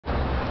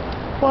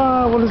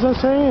What does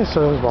that say? It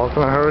says,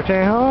 welcome to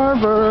Hurricane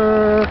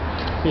Harbor.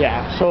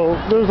 Yeah, so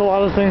there's a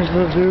lot of things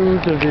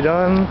to be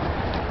done.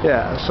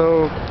 Yeah,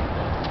 so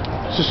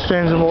just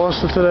James and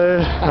Melissa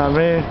today, not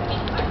me.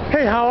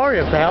 Hey, how are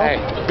you, pal? Hey,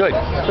 good.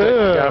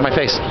 Get out of my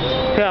face.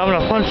 Yeah, I'm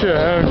gonna punch you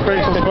and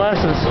break those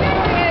glasses.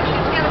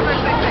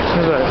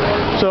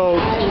 So,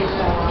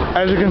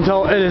 as you can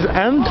tell, it is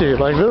empty.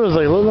 Like, there was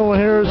like no one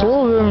here. It's a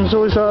little bit on the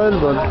silly side,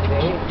 but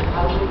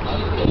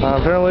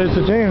apparently it's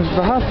a James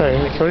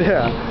birthday. So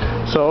yeah.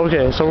 So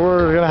okay, so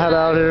we're gonna head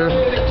out here.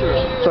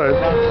 Sorry.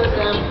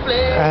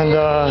 And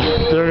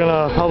they're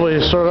gonna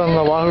probably start on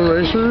the Wahoo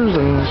Racers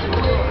and,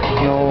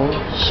 you know,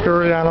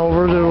 scurry on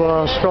over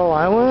to Skull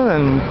Island,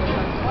 and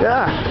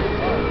yeah.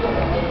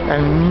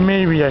 And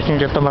maybe I can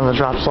get them on the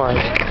drop slide.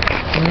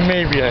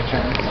 Maybe I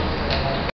can.